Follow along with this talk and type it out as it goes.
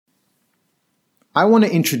I want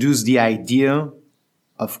to introduce the idea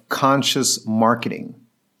of conscious marketing.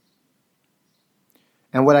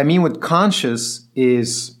 And what I mean with conscious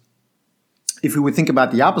is, if we would think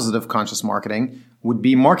about the opposite of conscious marketing, would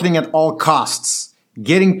be marketing at all costs,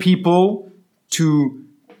 getting people to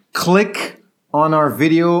click on our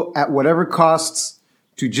video at whatever costs,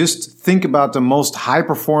 to just think about the most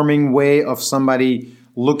high-performing way of somebody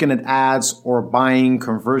looking at ads or buying,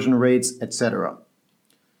 conversion rates, etc.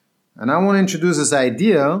 And I want to introduce this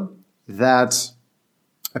idea that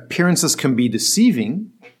appearances can be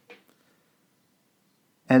deceiving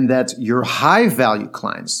and that your high-value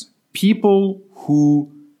clients, people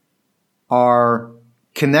who are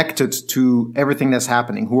connected to everything that's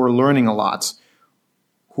happening, who are learning a lot,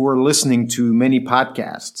 who are listening to many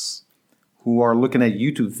podcasts, who are looking at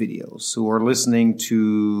YouTube videos, who are listening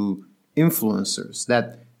to influencers,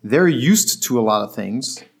 that they're used to a lot of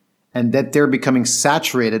things and that they're becoming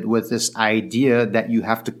saturated with this idea that you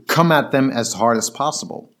have to come at them as hard as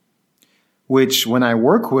possible. Which, when I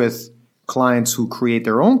work with clients who create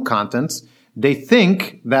their own content, they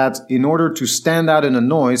think that in order to stand out in the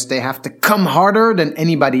noise, they have to come harder than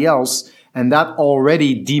anybody else, and that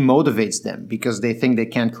already demotivates them because they think they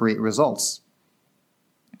can't create results.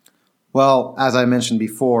 Well, as I mentioned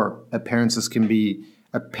before, appearances can be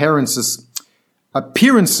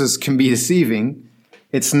deceiving.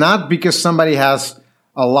 It's not because somebody has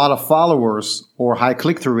a lot of followers or high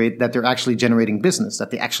click-through rate that they're actually generating business,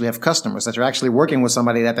 that they actually have customers, that they're actually working with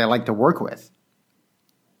somebody that they like to work with.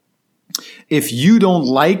 If you don't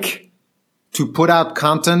like to put out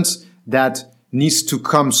content that needs to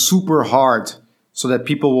come super hard so that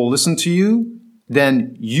people will listen to you,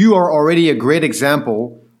 then you are already a great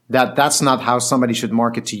example that that's not how somebody should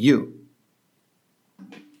market to you.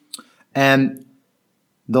 And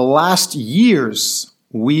the last years,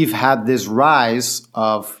 we've had this rise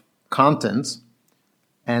of content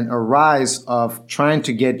and a rise of trying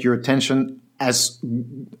to get your attention as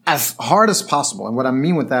hard as possible. And what I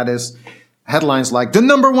mean with that is headlines like, the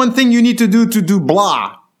number one thing you need to do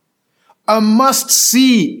blah. A must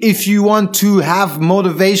see if you want to have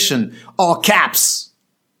motivation, all caps.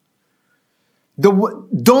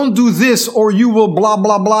 Don't do this or you will blah,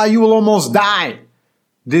 blah, blah. You will almost die.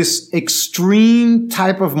 This extreme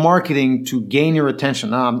type of marketing to gain your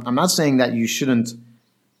attention. Now, I'm not saying that you shouldn't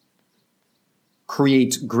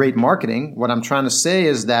create great marketing. What I'm trying to say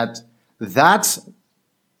is that that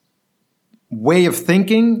way of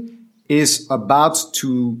thinking is about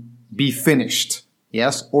to be finished.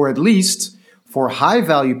 Yes, or at least for high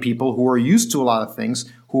value people who are used to a lot of things,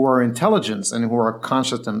 who are intelligent and who are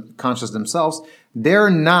conscious themselves, they're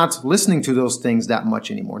not listening to those things that much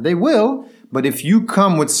anymore. They will, but if you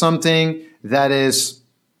come with something that is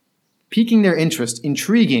piquing their interest,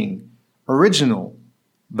 intriguing, original,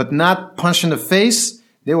 but not punch in the face,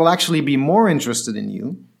 they will actually be more interested in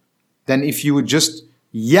you than if you would just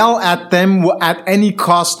yell at them at any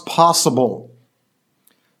cost possible.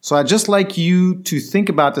 So I'd just like you to think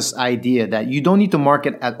about this idea that you don't need to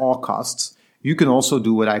market at all costs. You can also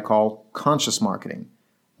do what I call conscious marketing.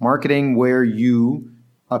 Marketing where you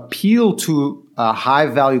appeal to a high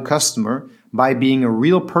value customer by being a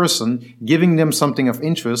real person, giving them something of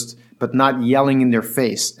interest, but not yelling in their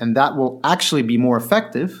face. And that will actually be more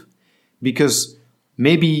effective because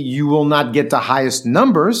maybe you will not get the highest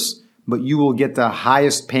numbers, but you will get the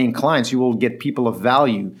highest paying clients. You will get people of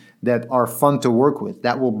value that are fun to work with,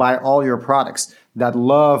 that will buy all your products, that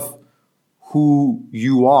love who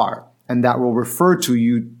you are, and that will refer to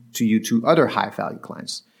you to other high value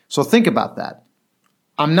clients. So think about that.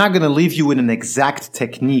 I'm not going to leave you with an exact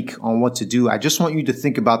technique on what to do. I just want you to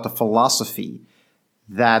think about the philosophy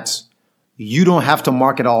that you don't have to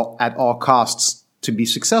market at all costs to be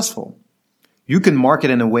successful. You can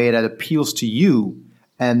market in a way that appeals to you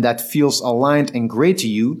and that feels aligned and great to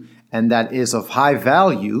you and that is of high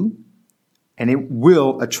value, and it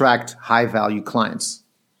will attract high value clients.